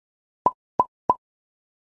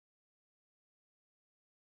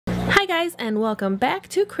guys, and welcome back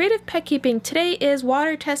to Creative Pet Keeping. Today is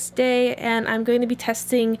water test day and I'm going to be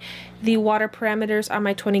testing the water parameters on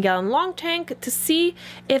my 20-gallon long tank to see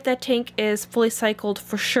if that tank is fully cycled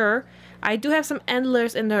for sure. I do have some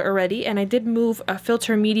endlers in there already, and I did move a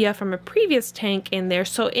filter media from a previous tank in there,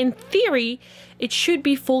 so in theory it should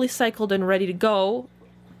be fully cycled and ready to go.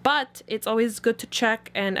 But it's always good to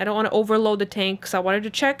check, and I don't want to overload the tank, so I wanted to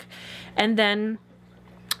check and then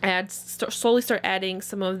slowly start adding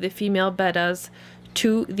some of the female bettas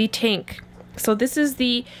to the tank. So this is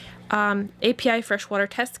the API Freshwater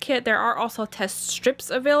test kit. There are also test strips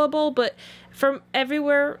available, but from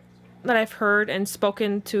everywhere that I've heard and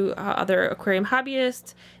spoken to other aquarium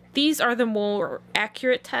hobbyists, these are the more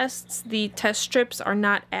accurate tests. The test strips are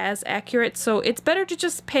not as accurate, so it's better to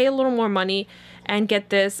just pay a little more money and get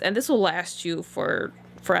this, and this will last you for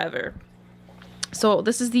forever. So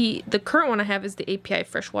this is the current one I have is the API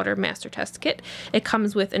Freshwater Master Test Kit. It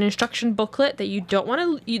comes with an instruction booklet that you don't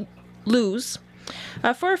want to lose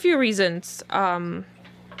for a few reasons.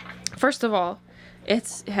 First of all,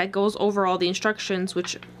 it goes over all the instructions,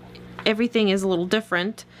 which everything is a little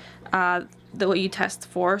different than what you test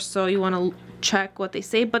for, so you want to check what they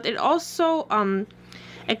say. But it also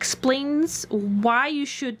explains why you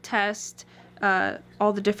should test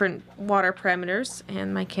all the different water parameters,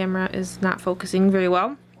 and my camera is not focusing very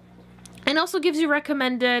well. And also gives you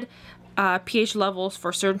recommended pH levels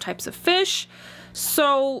for certain types of fish.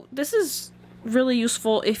 So this is really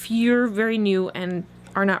useful if you're very new and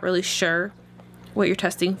are not really sure what you're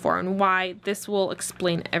testing for and why. This will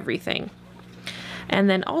explain everything. And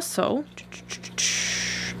then also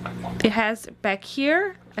it has back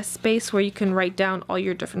here a space where you can write down all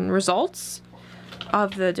your different results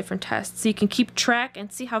of the different tests, so you can keep track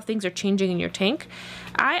and see how things are changing in your tank.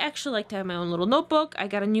 I actually like to have my own little notebook. I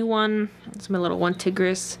got a new one. It's my little one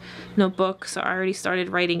Tigris notebook, so I already started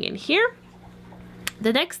writing in here.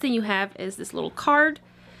 The next thing you have is this little card,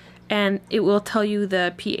 and it will tell you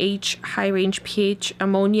the pH, high range pH,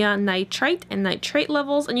 ammonia, nitrite, and nitrate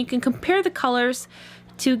levels, and you can compare the colors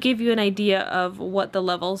to give you an idea of what the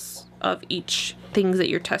levels of each things that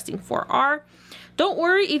you're testing for are. Don't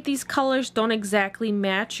worry if these colors don't exactly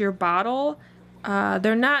match your bottle.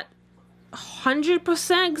 They're not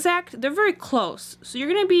 100% exact. They're very close. So you're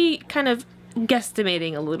going to be kind of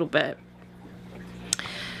guesstimating a little bit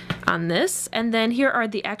on this. And then here are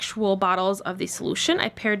the actual bottles of the solution. I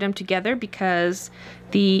paired them together because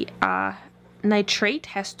the nitrate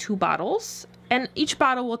has 2 bottles. And each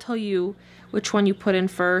bottle will tell you which one you put in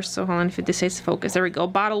first. So hold on, if it decides to focus. There we go.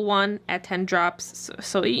 Bottle 1 at 10 drops.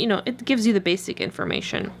 So you know, it gives you the basic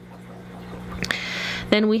information.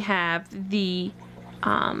 Then we have the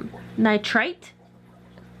nitrite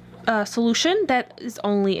solution that is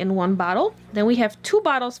only in 1 bottle. Then we have 2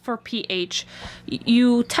 bottles for pH.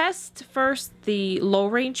 You test first the low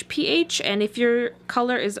range pH, and if your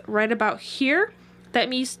color is right about here, that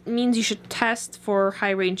means you should test for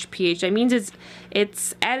high range pH. That means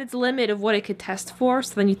it's at its limit of what it could test for.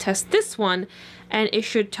 So then you test this one, and it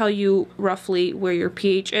should tell you roughly where your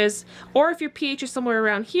pH is. Or if your pH is somewhere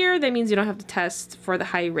around here, that means you don't have to test for the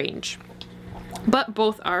high range. But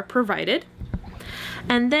both are provided.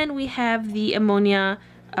 And then we have the ammonia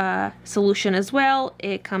solution as well.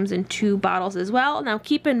 It comes in 2 bottles as well. Now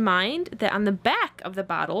keep in mind that on the back of the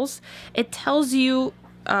bottles, it tells you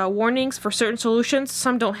warnings for certain solutions.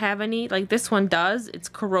 Some don't have any, like this one does. It's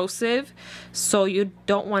corrosive, so you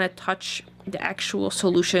don't want to touch the actual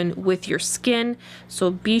solution with your skin.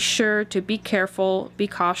 So be sure to be careful, be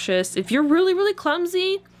cautious. If you're really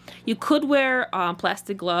clumsy, you could wear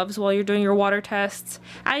plastic gloves while you're doing your water tests.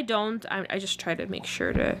 I don't. I just try to make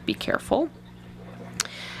sure to be careful.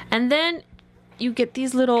 And then you get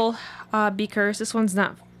these little beakers. This one's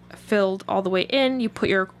not filled all the way in. You put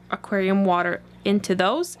your aquarium water into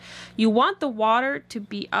those. You want the water to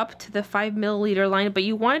be up to the 5 milliliter line, but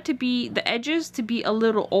you want it to be, the edges to be a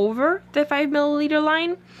little over the 5 milliliter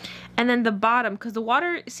line. And then the bottom, because the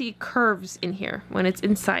water, see, it curves in here when it's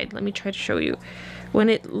inside. Let me try to show you. When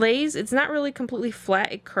it lays, it's not really completely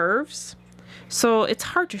flat, it curves. So it's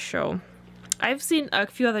hard to show. I've seen a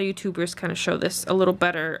few other YouTubers kind of show this a little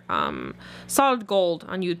better. Solid Gold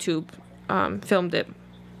on YouTube filmed it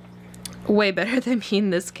way better than me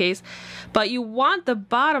in this case. But you want the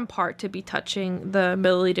bottom part to be touching the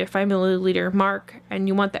milliliter, 5 milliliter mark, and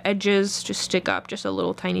you want the edges to stick up just a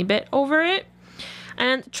little tiny bit over it.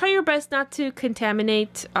 And try your best not to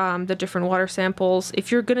contaminate the different water samples.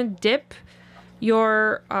 If you're gonna dip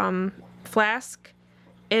your flask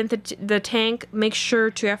in the tank, make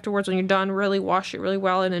sure to afterwards when you're done really wash it really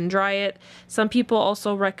well and then dry it. Some people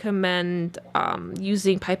also recommend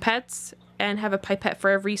using pipettes and have a pipette for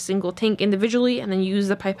every single tank individually and then use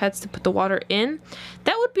the pipettes to put the water in,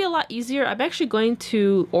 that would be a lot easier. I'm actually going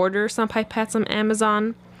to order some pipettes on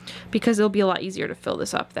Amazon because it'll be a lot easier to fill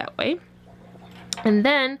this up that way. And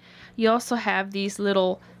then you also have these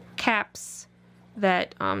little caps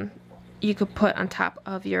that you could put on top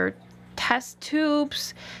of your test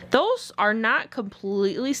tubes. Those are not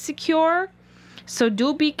completely secure, so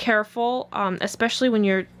do be careful, especially when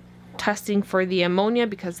you're testing for the ammonia,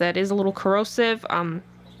 because that is a little corrosive.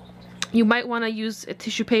 You might want to use a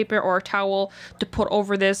tissue paper or a towel to put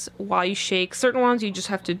over this while you shake. Certain ones you just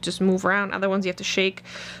have to just move around, other ones you have to shake.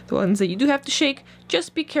 The ones that you do have to shake,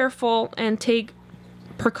 just be careful and take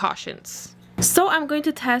precautions. So I'm going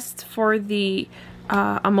to test for the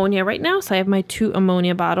ammonia right now. So I have my 2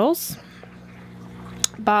 ammonia bottles,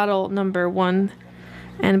 bottle number 1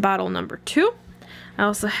 and bottle number 2. I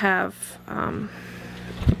also have a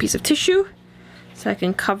piece of tissue so I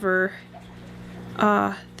can cover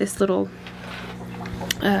this little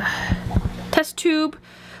test tube.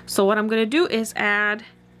 So what I'm going to do is add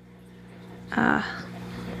 8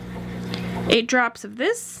 drops of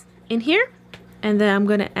this in here, and then I'm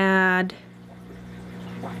going to add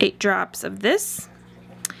 8 drops of this,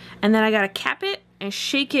 and then I gotta cap it and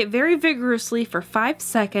shake it very vigorously for 5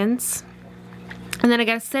 seconds, and then I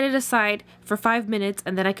gotta set it aside for 5 minutes,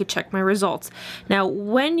 and then I could check my results. Now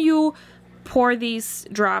when you pour these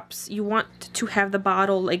drops, you want to have the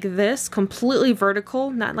bottle like this, completely vertical,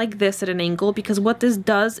 not like this at an angle, because what this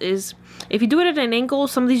does is, if you do it at an angle,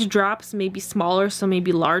 some of these drops may be smaller, some may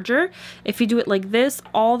be larger. If you do it like this,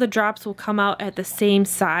 all the drops will come out at the same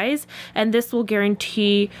size, and this will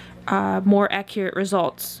guarantee more accurate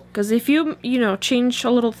results. Because if you change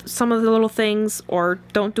some of the little things, or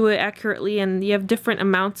don't do it accurately, and you have different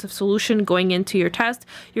amounts of solution going into your test,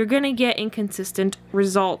 you're gonna get inconsistent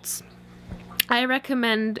results. I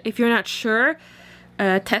recommend, if you're not sure,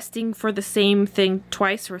 testing for the same thing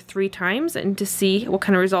twice or 3 times and to see what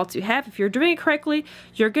kind of results you have. If you're doing it correctly,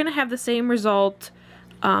 you're gonna have the same result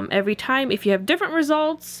every time. If you have different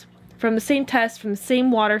results from the same test, from the same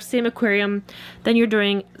water, same aquarium, then you're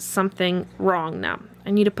doing something wrong. Now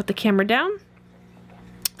I need to put the camera down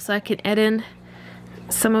so I can add in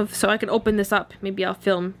so I can open this up. Maybe I'll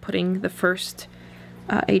film putting the first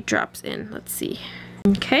 8 drops in. Let's see.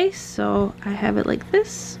 Okay, so I have it like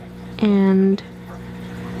this, and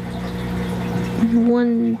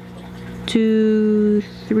 1, 2,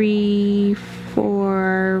 3,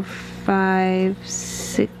 4, 5,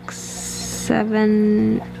 6,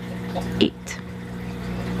 7, 8.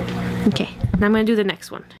 Okay, now I'm gonna do the next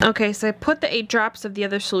one. Okay, so I put the 8 drops of the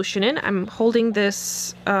other solution in. I'm holding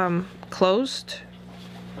this closed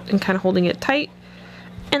and kind of holding it tight,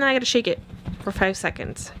 and I gotta shake it for 5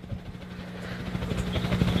 seconds.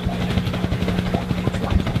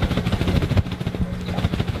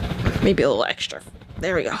 Maybe a little extra.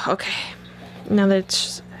 There we go. Okay. Now that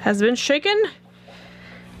it has been shaken,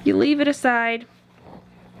 you leave it aside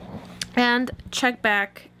and check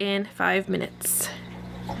back in 5 minutes.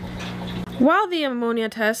 While the ammonia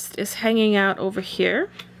test is hanging out over here,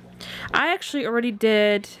 I actually already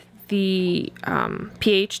did the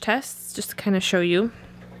pH tests just to kind of show you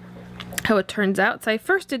how it turns out. So I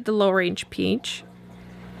first did the low range pH.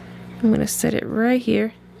 I'm going to set it right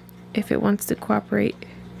here if it wants to cooperate.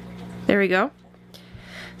 There we go.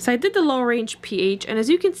 So I did the low range pH, and as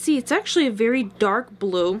you can see, it's actually a very dark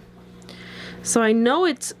blue. So I know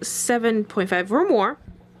it's 7.5 or more.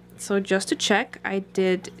 So just to check, I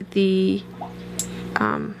did the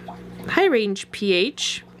high range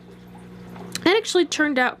pH. And actually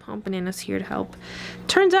turned out, oh, Banana's here to help,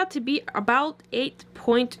 turns out to be about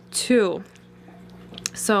 8.2.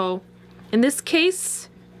 So in this case,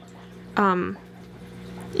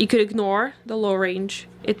 you could ignore the low range.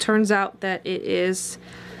 It turns out that it is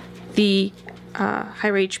the high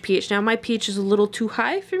range pH. Now my pH is a little too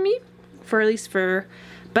high for me, at least for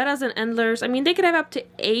Bettas and Endlers. I mean, they could have up to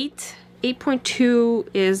 8. 8.2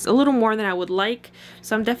 is a little more than I would like,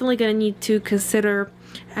 so I'm definitely going to need to consider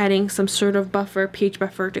adding some sort of buffer, pH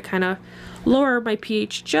buffer, to kind of lower my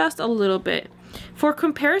pH just a little bit. For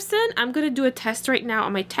comparison, I'm going to do a test right now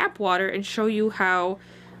on my tap water and show you how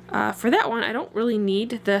for that one I don't really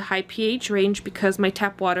need the high pH range because my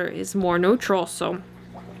tap water is more neutral. So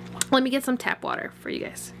let me get some tap water for you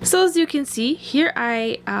guys. So as you can see here,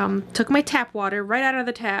 I took my tap water right out of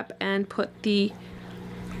the tap and put the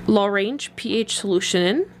low range pH solution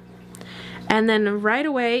in, and then right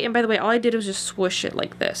away, and by the way, all I did was just swoosh it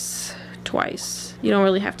like this twice. You don't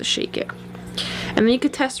really have to shake it. And then you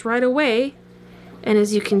could test right away, and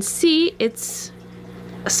as you can see, it's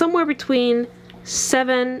somewhere between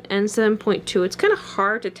 7 and 7.2. It's kind of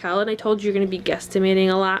hard to tell, and I told you you're going to be guesstimating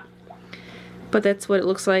a lot, but that's what it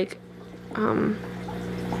looks like.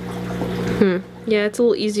 Yeah, it's a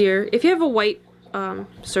little easier. If you have a white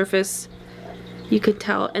surface, you could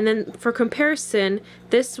tell. And then for comparison,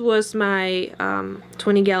 this was my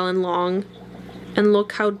 20-gallon long, and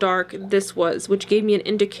look how dark this was, which gave me an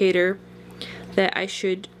indicator that I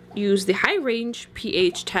should use the high range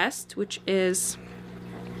pH test, which is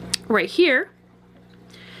right here,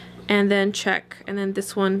 and then check. And then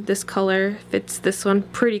this one, this color fits this one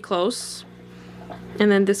pretty close,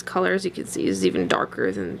 and then this color, as you can see, is even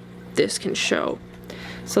darker than this can show.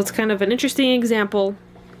 So it's kind of an interesting example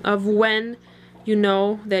of when you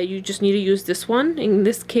know that you just need to use this one. In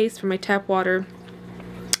this case, for my tap water,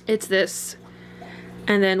 it's this.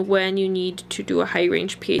 And then when you need to do a high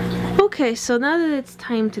range pH. Okay, so now that it's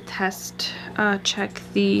time to test, check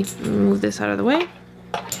the, move this out of the way,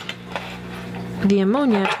 the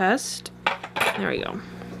ammonia test. There we go.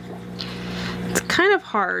 It's kind of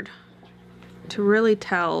hard to really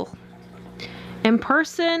tell. In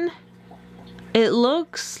person, it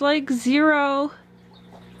looks like 0,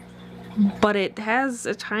 but it has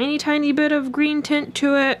a tiny bit of green tint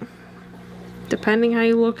to it, depending how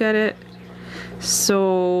you look at it.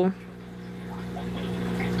 So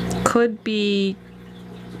could be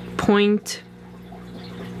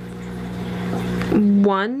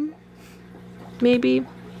 0.1 maybe,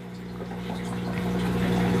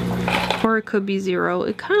 or it could be 0.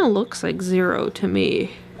 It kind of looks like 0 to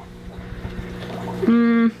me.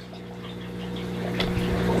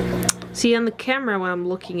 See, on the camera when I'm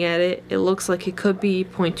looking at it, it looks like it could be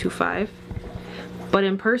 0.25, but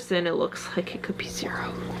in person it looks like it could be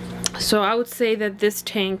 0. So I would say that this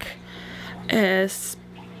tank is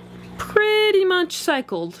pretty much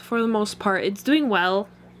cycled for the most part. It's doing well.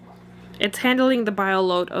 It's handling the bio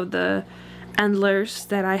load of the endlers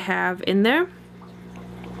that I have in there.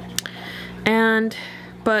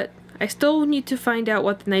 But I still need to find out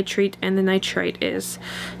what the nitrate and the nitrite is.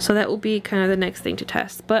 So that will be kind of the next thing to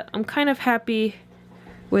test. But I'm kind of happy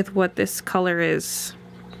with what this color is,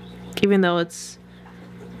 even though it's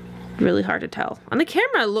really hard to tell. On the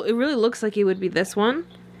camera, it really looks like it would be this one.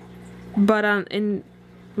 But when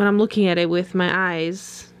I'm looking at it with my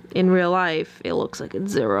eyes in real life, it looks like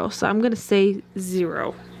it's 0. So I'm gonna say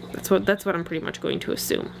 0. That's what I'm pretty much going to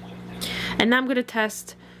assume. And now I'm gonna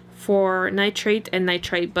test for nitrate and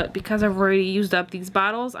nitrite, but because I've already used up these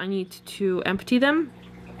bottles, I need to empty them,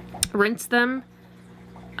 rinse them,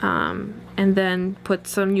 and then put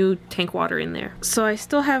some new tank water in there. So I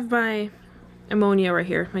still have my ammonia right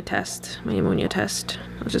here, my ammonia test.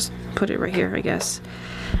 I'll just put it right here, I guess.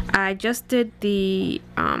 I just did the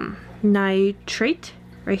nitrate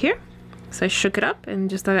right here, so I shook it up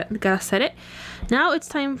and just gotta set it. Now it's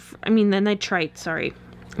time for, the nitrite, sorry.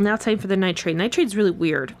 Now it's time for the nitrate. Nitrate's really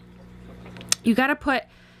weird. You gotta put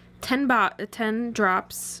 10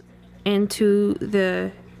 drops into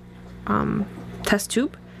the test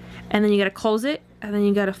tube, and then you gotta close it, and then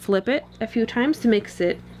you gotta flip it a few times to mix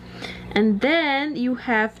it. And then you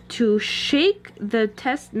have to shake the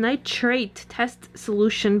nitrate test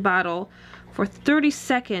solution bottle for 30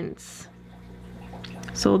 seconds.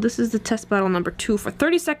 So this is the test bottle number 2. For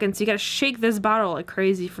 30 seconds, you gotta shake this bottle like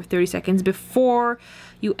crazy for 30 seconds before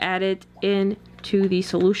you add it into the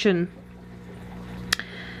solution.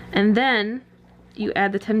 And then you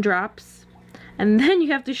add the 10 drops, and then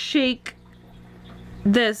you have to shake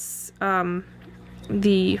this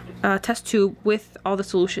the test tube with all the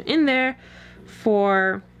solution in there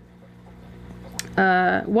for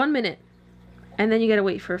 1 minute, and then you gotta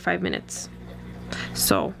wait for 5 minutes.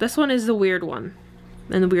 So this one is the weird one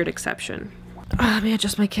and the weird exception. Let me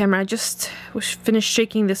adjust my camera. I just finished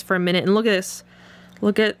shaking this for a minute, and look at this.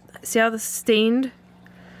 See how this stained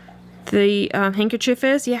the handkerchief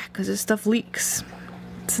is? Yeah, because this stuff leaks.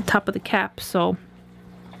 It's the top of the cap. So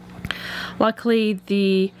luckily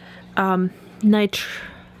the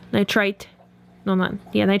nitrate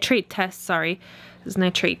test, sorry, this is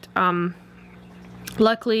nitrate.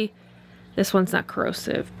 Luckily this one's not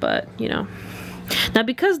corrosive, but you know. Now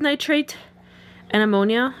because nitrate and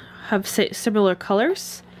ammonia have similar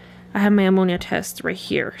colors, I have my ammonia test right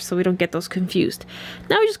here so we don't get those confused.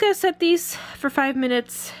 Now we just gotta set these for 5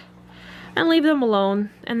 minutes and leave them alone,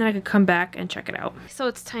 and then I could come back and check it out. So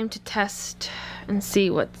it's time to test and see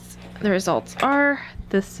what the results are.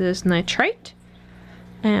 This is nitrite,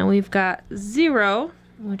 and we've got 0,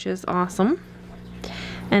 which is awesome.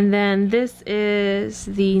 And then this is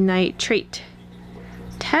the nitrate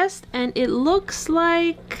test, and it looks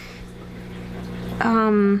like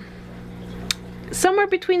somewhere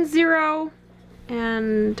between 0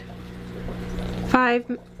 and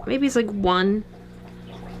 5, maybe it's like 1.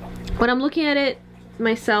 When I'm looking at it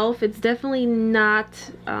myself, it's definitely not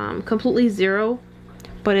completely 0,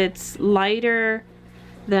 but it's lighter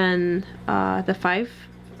than the 5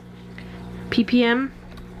 ppm.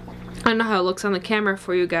 I don't know how it looks on the camera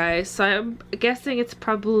for you guys, so I'm guessing it's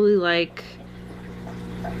probably like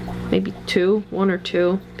maybe 1 or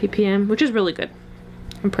 2 ppm, which is really good.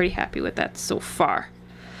 I'm pretty happy with that so far.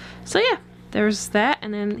 So yeah, there's that,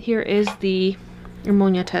 and then here is the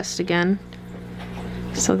ammonia test again.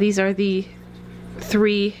 So these are the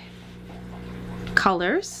 3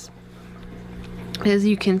 colors, as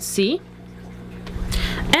you can see.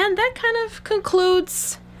 And that kind of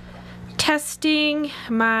concludes testing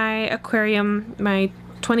my aquarium, my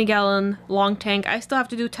 20-gallon long tank. I still have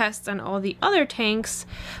to do tests on all the other tanks,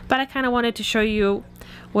 but I kind of wanted to show you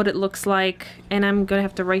what it looks like, and I'm gonna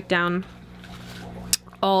have to write down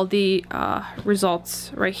all the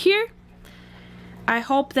results right here. I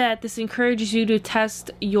hope that this encourages you to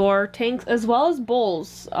test your tanks as well as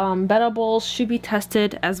bowls. Betta bowls should be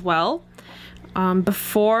tested as well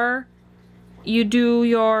before you do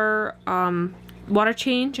your water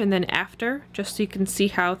change, and then after, just so you can see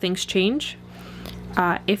how things change.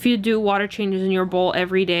 If you do water changes in your bowl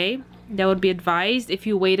every day, that would be advised. If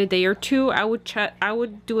you wait a day or 2, I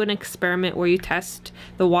would do an experiment where you test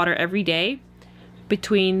the water every day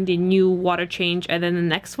between the new water change and then the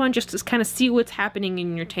next one, just to kind of see what's happening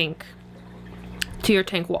in your tank, to your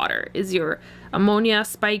tank water. Is your ammonia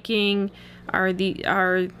spiking?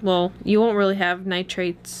 Well, you won't really have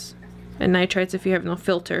nitrates and nitrites if you have no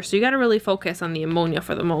filter, so you got to really focus on the ammonia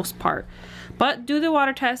for the most part. But do the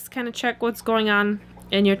water test, kind of check what's going on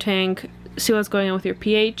in your tank, see what's going on with your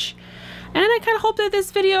pH. And I kind of hope that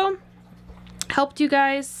this video helped you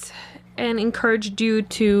guys and encouraged you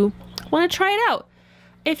to want to try it out.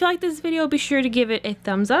 If you like this video, be sure to give it a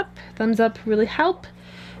thumbs up. Thumbs up really help.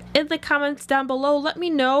 In the comments down below, let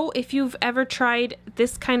me know if you've ever tried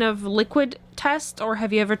this kind of liquid test, or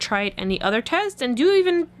have you ever tried any other test, and do you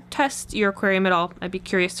even test your aquarium at all? I'd be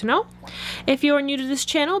curious to know. If you are new to this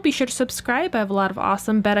channel, be sure to subscribe. I have a lot of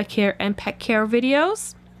awesome betta care and pet care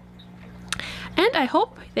videos. And I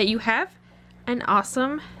hope that you have an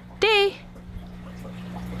awesome day.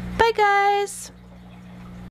 Bye guys!